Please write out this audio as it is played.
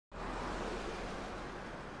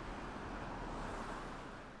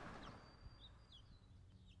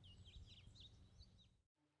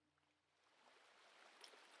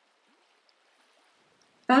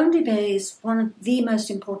Boundary Bay is one of the most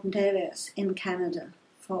important areas in Canada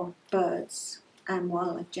for birds and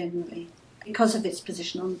wildlife generally because of its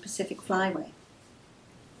position on the Pacific Flyway.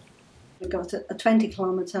 We've got a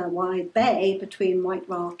 20-kilometre wide bay between White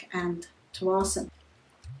Rock and Eresman.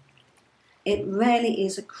 It really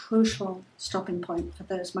is a crucial stopping point for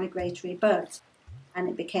those migratory birds, and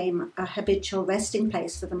it became a habitual resting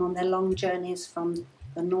place for them on their long journeys from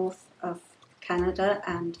the north of Canada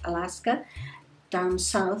and Alaska down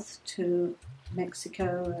south to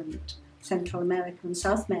Mexico and Central America and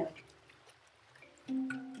South America.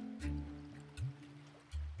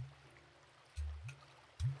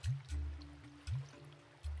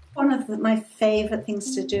 One of my favourite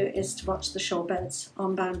things to do is to watch the shorebirds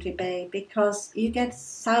on Boundary Bay, because you get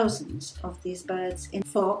thousands of these birds in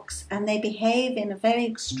flocks and they behave in a very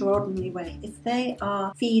extraordinary way. If they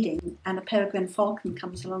are feeding and a peregrine falcon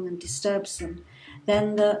comes along and disturbs them,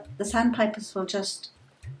 then the sandpipers will just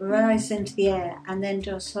rise into the air and then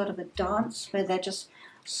do a sort of a dance where they're just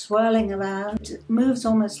swirling around. It moves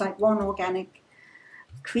almost like one organic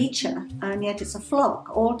creature, and yet it's a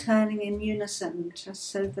flock all turning in unison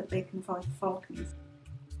just so that they can avoid the falcons.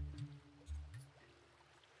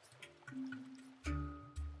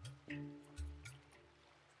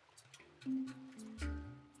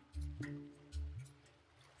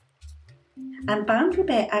 And Boundary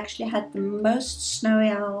Bay actually had the most snowy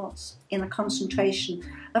owls in a concentration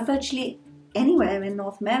of virtually anywhere in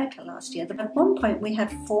North America last year. At one point we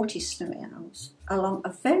had 40 snowy owls along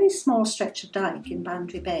a very small stretch of dike in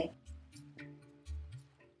Boundary Bay.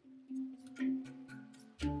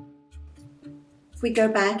 If we go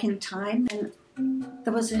back in time, then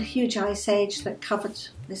there was a huge ice age that covered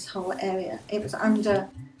this whole area. It was under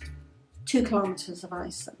 2 kilometres of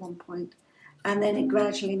ice at one point, and then it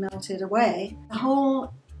gradually melted away. The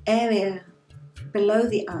whole area below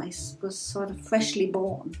the ice was sort of freshly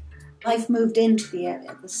born. Life moved into the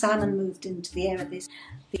area, the salmon moved into the area,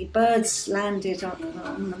 the birds landed on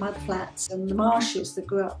the mudflats and the marshes that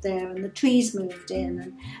grew up there, and the trees moved in.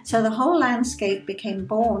 And so the whole landscape became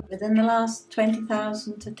born within the last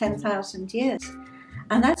 20,000 to 10,000 years.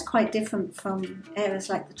 And that's quite different from areas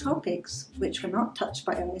like the tropics, which were not touched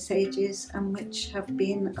by ice ages and which have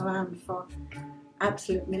been around for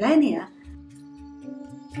absolute millennia.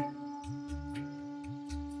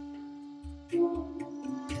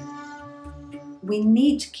 We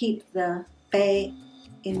need to keep the bay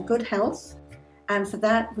in good health, and for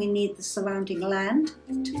that we need the surrounding land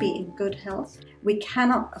to be in good health. We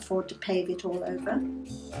cannot afford to pave it all over.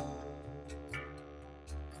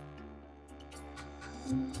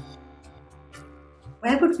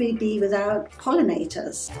 Where would we be without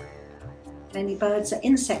pollinators? Many birds are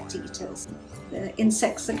insect eaters. The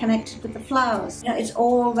insects are connected with the flowers. It's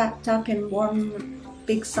all wrapped up in one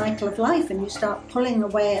big cycle of life, and you start pulling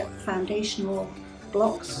away at foundational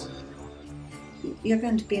blocks, you're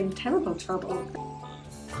going to be in terrible trouble.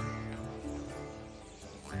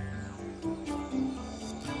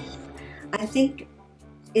 I think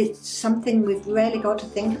it's something we've really got to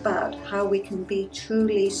think about, how we can be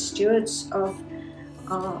truly stewards of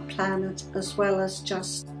our planet, as well as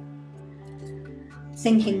just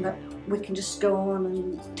thinking that we can just go on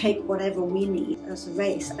and take whatever we need as a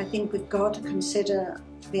race. I think we've got to consider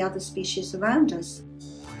the other species around us,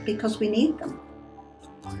 because we need them.